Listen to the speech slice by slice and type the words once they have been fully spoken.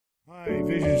Hi,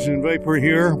 Visions and Vapor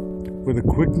here with a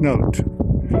quick note.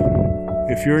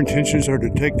 If your intentions are to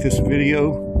take this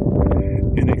video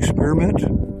and experiment,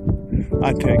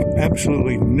 I take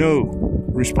absolutely no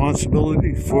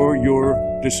responsibility for your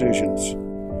decisions.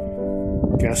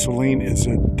 Gasoline is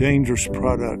a dangerous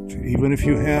product, even if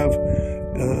you have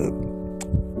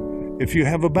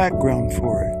a background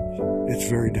for it. It's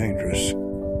very dangerous.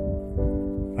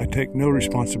 I take no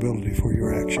responsibility for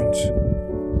your actions.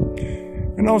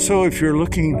 And also, if you're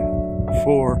looking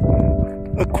for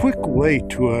a quick way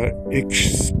to an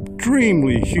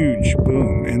extremely huge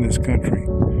boom in this country,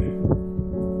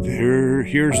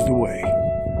 here's the way.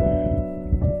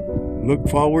 Look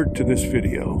forward to this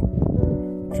video.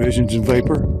 Visions and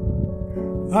Vapor.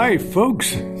 Hi,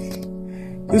 folks.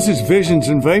 This is Visions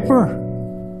and Vapor,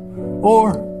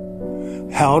 or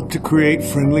how to create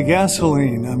friendly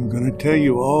gasoline. I'm going to tell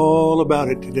you all about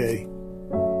it today.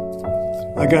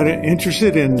 I got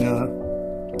interested in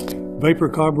vapor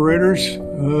carburetors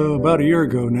about a year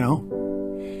ago now,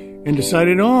 and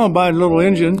decided, I'll buy a little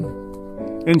engine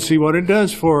and see what it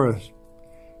does for us.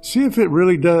 See if it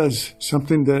really does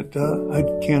something that I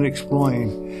can't explain.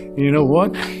 And you know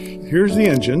what? Here's the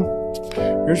engine.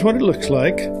 Here's what it looks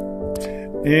like.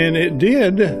 And it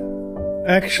did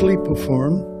actually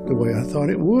perform the way I thought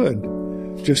it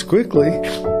would. Just quickly,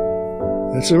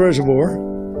 that's the reservoir.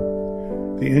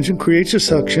 The engine creates a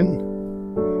suction.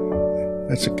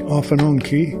 That's an off and on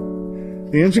key.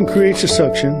 The engine creates a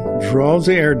suction, draws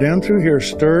the air down through here,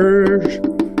 stirs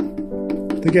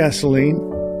the gasoline,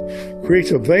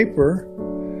 creates a vapor.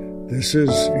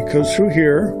 It goes through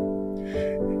here.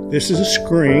 This is a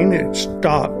screen. It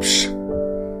stops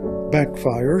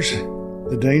backfires,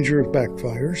 the danger of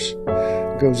backfires.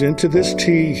 Goes into this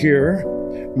T here,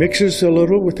 mixes a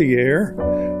little with the air,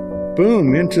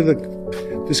 boom, into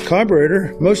this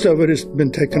carburetor. Most of it has been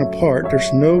taken apart.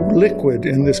 There's no liquid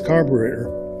in this carburetor.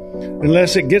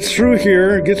 Unless it gets through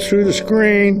here, it gets through the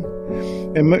screen,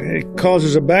 and it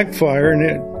causes a backfire,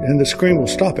 and the screen will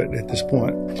stop it at this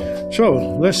point. So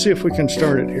let's see if we can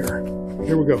start it here.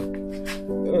 Here we go.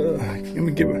 Let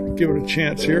me give it a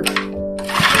chance here. Okay.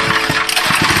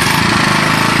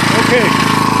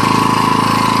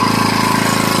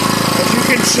 As you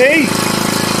can see,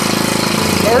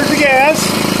 there's the gas.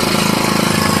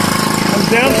 Comes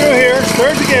down through here,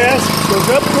 stirs the gas, goes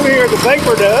up through here, the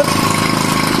vapor does.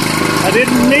 I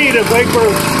didn't need a vapor,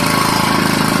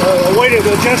 a way to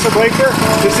adjust the vapor.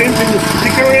 This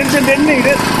particular engine didn't need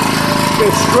it.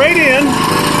 Goes straight in.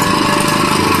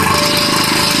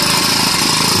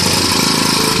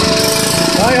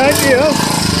 My idea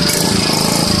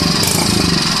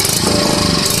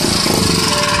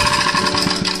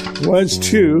was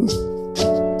to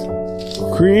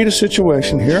create a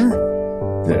situation here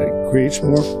that creates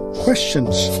more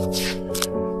questions.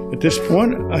 At this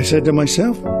point, I said to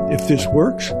myself, if this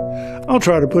works, I'll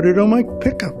try to put it on my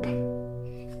pickup.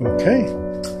 Okay.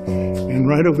 And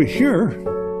right over here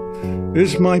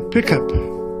is my pickup.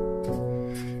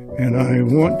 And I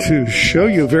want to show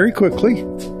you very quickly.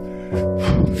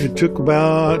 It took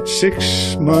about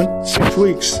 6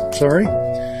 weeks,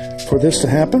 for this to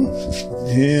happen.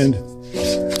 And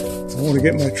I want to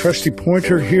get my trusty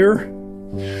pointer here.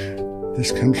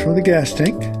 This comes from the gas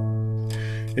tank.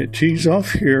 It tees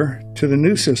off here to the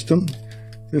new system.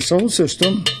 This old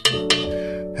system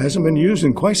hasn't been used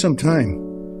in quite some time.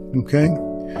 Okay?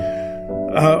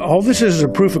 All this is a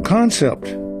proof of concept.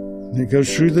 It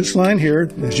goes through this line here.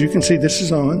 As you can see, this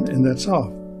is on and that's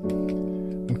off.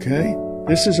 Okay?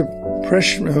 This is a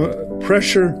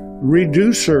pressure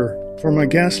reducer for my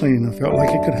gasoline. I felt like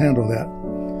it could handle that.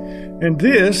 And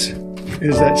this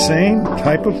is that same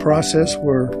type of process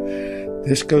where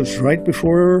this goes right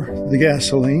before the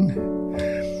gasoline.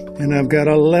 And I've got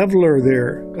a leveler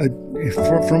there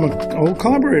from an old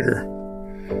carburetor.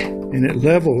 And it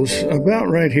levels about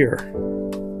right here.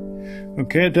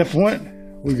 Okay, at that point,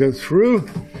 we go through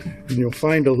and you'll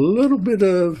find a little bit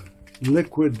of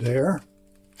liquid there,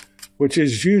 which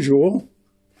is usual.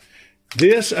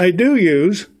 This I do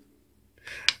use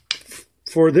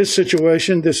for this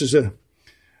situation. This is a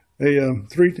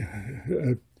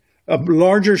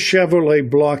larger Chevrolet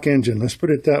block engine. Let's put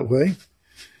it that way.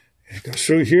 It goes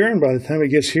through here, and by the time it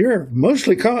gets here,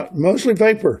 mostly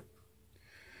vapor.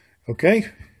 Okay?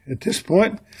 At this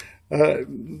point,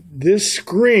 this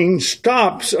screen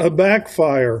stops a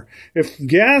backfire. If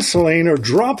gasoline or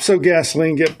drops of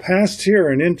gasoline get past here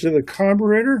and into the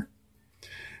carburetor,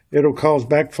 it'll cause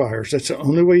backfires. That's the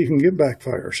only way you can get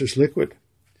backfires, is liquid.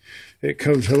 It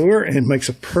comes over and makes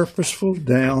a purposeful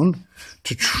down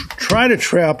to try to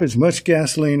trap as much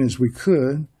gasoline as we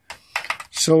could,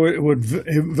 so it would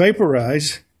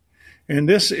vaporize And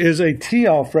this is a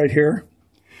tee-off right here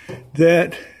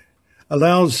that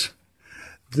allows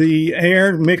the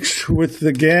air mixed with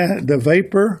the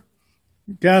vapor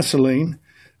gasoline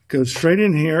goes straight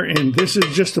in here. And this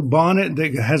is just a bonnet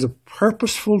that has a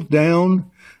purposeful down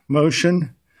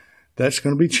motion. That's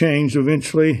going to be changed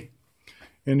eventually,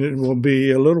 and it will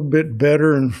be a little bit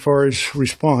better as far as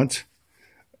response.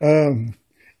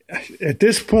 At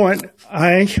this point,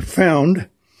 I found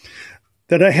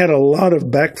that I had a lot of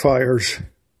backfires,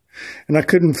 and I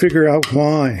couldn't figure out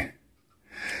why.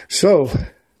 So,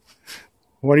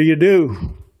 what do you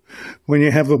do when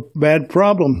you have a bad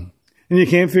problem and you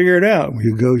can't figure it out?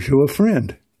 You go to a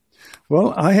friend.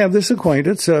 Well, I have this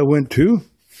acquaintance I went to,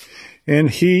 and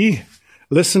he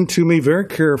listened to me very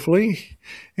carefully,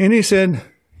 and he said,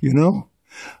 you know,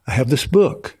 I have this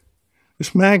book,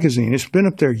 this magazine. It's been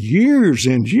up there years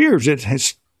and years. It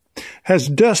has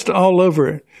dust all over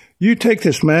it. You take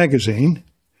this magazine,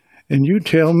 and you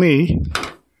tell me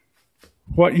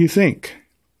what you think.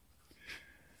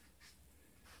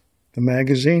 The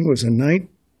magazine was a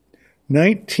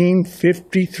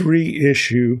 1953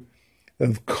 issue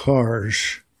of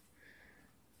Cars.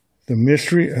 The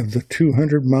Mystery of the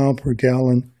 200 mile per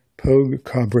gallon POG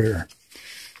carburetor.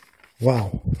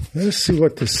 Wow. Let's see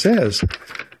what this says.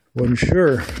 Wasn't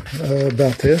sure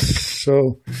about this,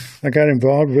 so I got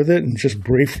involved with it, and just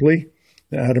briefly,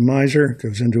 the atomizer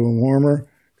goes into a warmer,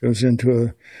 goes into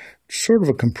a sort of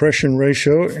a compression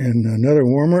ratio, and another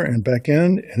warmer, and back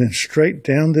in, and then straight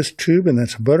down this tube, and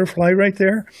that's a butterfly right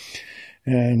there.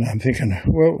 And I'm thinking,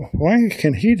 well, why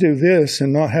can he do this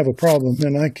and not have a problem,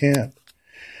 and I can't?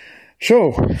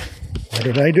 So, what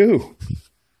did I do?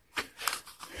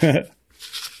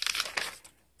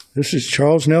 This is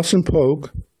Charles Nelson POG,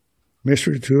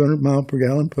 Mystery 200 mile per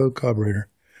gallon POG carburetor.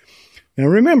 Now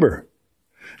remember,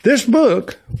 this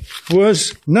book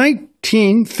was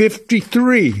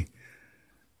 1953.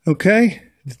 Okay?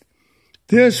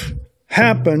 This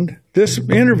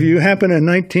interview happened in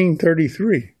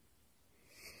 1933.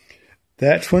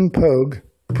 That's when POG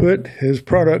put his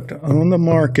product on the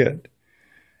market.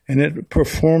 And it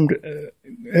performed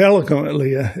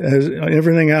eloquently, as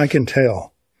everything I can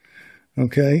tell.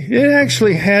 Okay? It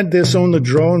actually had this on the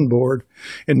drawing board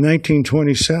in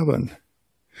 1927.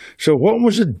 So what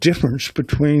was the difference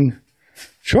between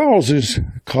Charles's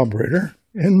carburetor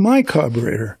and my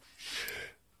carburetor?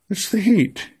 It's the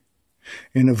heat.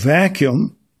 In a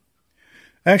vacuum,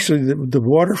 actually the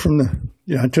water from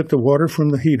I took the water from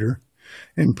the heater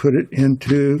and put it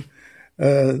into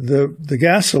the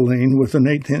gasoline with an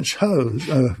 1/8" hose,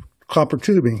 copper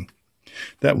tubing.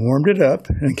 That warmed it up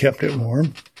and kept it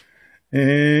warm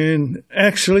and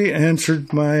actually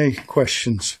answered my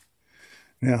questions.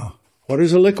 Now, what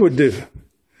does a liquid do?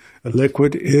 A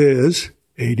liquid is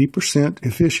 80%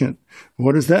 efficient.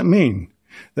 What does that mean?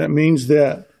 That means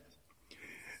that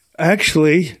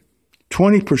actually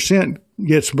 20%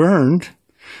 gets burned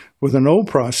with an old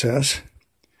process,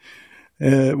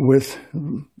 with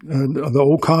the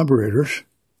old carburetors.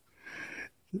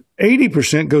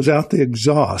 80% goes out the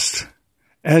exhaust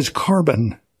as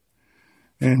carbon.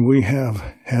 And we have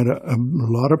had a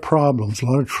lot of problems, a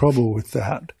lot of trouble with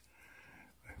that.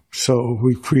 So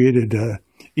we created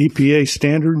EPA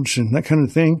standards and that kind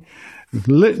of thing.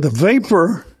 The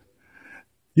vapor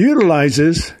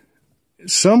utilizes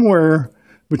somewhere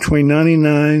between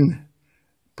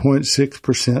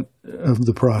 99.6% of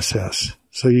the process.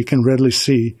 So you can readily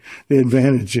see the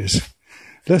advantages.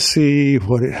 Let's see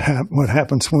what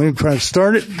happens when we try to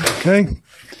start it. Okay.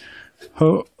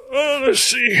 Let's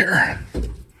see here.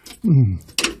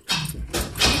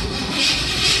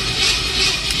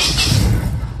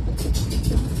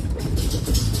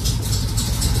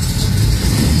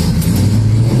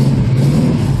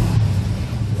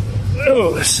 Oh,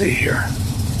 let's see here.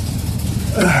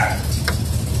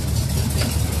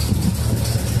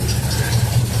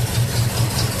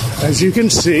 As you can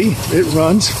see, it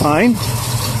runs fine.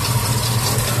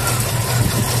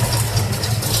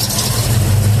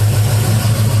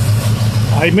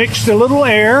 I mixed a little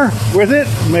air with it,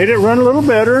 made it run a little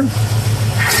better.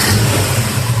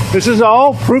 This is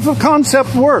all proof of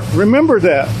concept work. Remember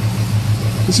that.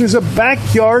 This is a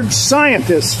backyard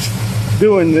scientist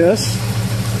doing this.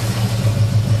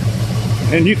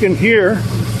 And you can hear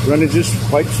running just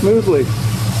quite smoothly.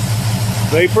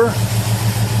 Vapor,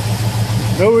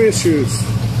 no issues.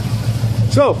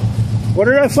 So, what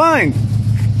did I find?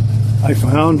 I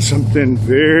found something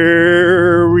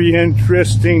very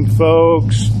interesting,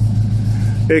 folks.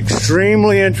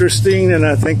 Extremely interesting, and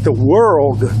I think the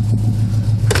world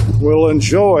will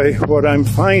enjoy what I'm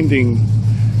finding,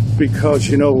 because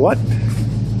you know what?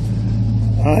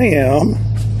 I am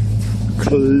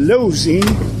closing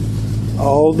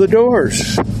all the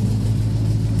doors.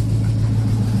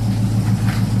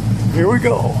 Here we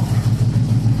go.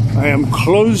 I am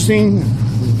closing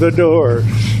the doors.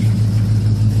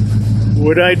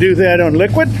 Would I do that on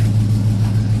liquid?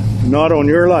 Not on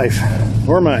your life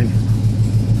or mine.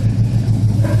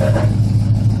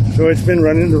 So it's been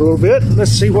running a little bit.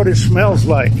 Let's see what it smells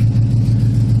like.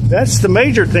 That's the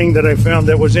major thing that I found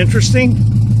that was interesting.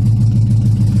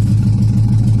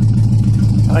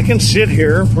 I can sit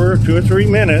here for 2 or 3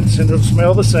 minutes and it'll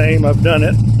smell the same. I've done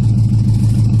it.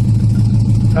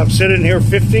 I've sat in here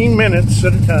 15 minutes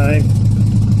at a time.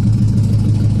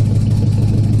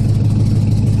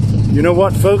 You know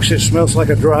what, folks? It smells like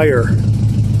a dryer.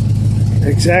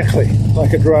 Exactly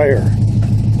like a dryer.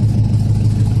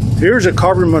 Here's a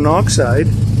carbon monoxide.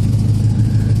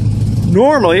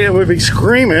 Normally it would be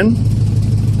screaming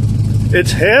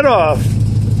its head off,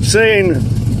 saying,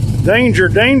 danger,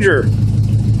 danger.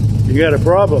 You got a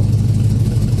problem.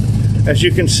 As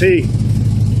you can see,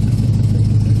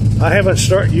 I haven't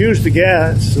used the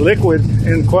gas, the liquid,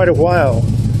 in quite a while.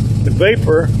 The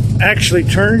vapor actually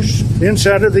turns the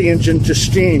inside of the engine to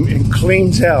steam and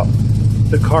cleans out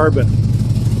the carbon.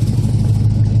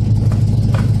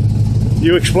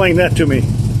 You explain that to me.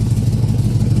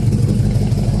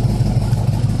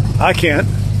 I can't.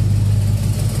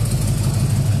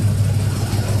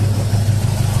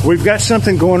 We've got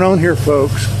something going on here,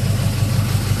 folks.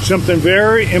 Something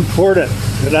very important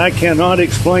that I cannot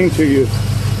explain to you.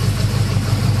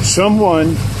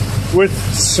 Someone with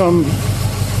some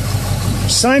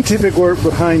scientific work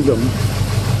behind them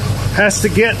has to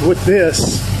get with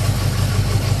this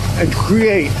and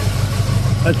create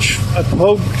a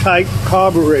prototype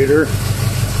carburetor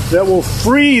that will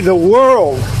free the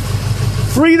world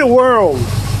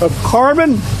of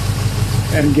carbon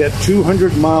and get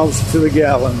 200 miles to the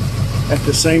gallon at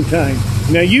the same time.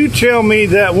 Now you tell me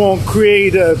that won't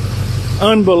create an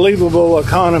unbelievable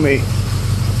economy.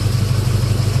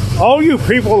 All you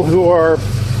people who are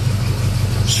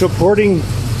supporting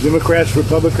Democrats,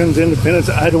 Republicans, Independents,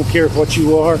 I don't care what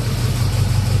you are,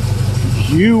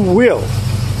 you will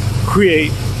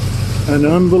create an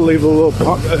unbelievable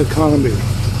economy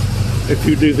if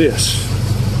you do this.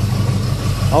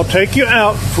 I'll take you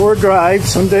out for a drive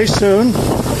someday soon.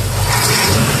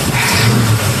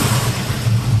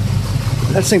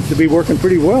 That seems to be working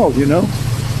pretty well, you know.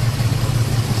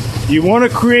 You want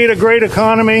to create a great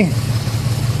economy,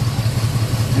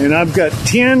 and I've got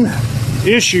 10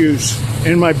 issues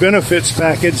in my benefits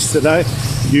package that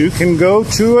you can go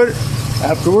to it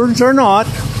afterwards or not.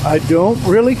 I don't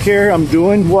really care. I'm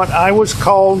doing what I was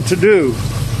called to do.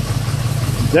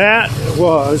 That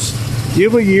was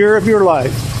give a year of your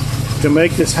life to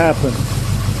make this happen.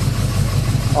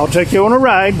 I'll take you on a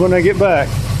ride when I get back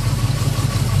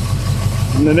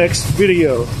in the next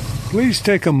video. Please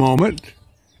take a moment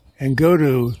and go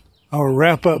to our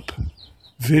wrap-up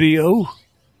video.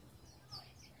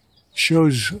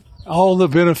 Shows all the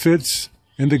benefits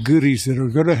and the goodies that are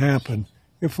going to happen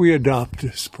if we adopt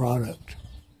this product.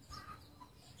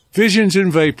 Visions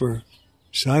in Vapor,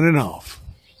 signing off.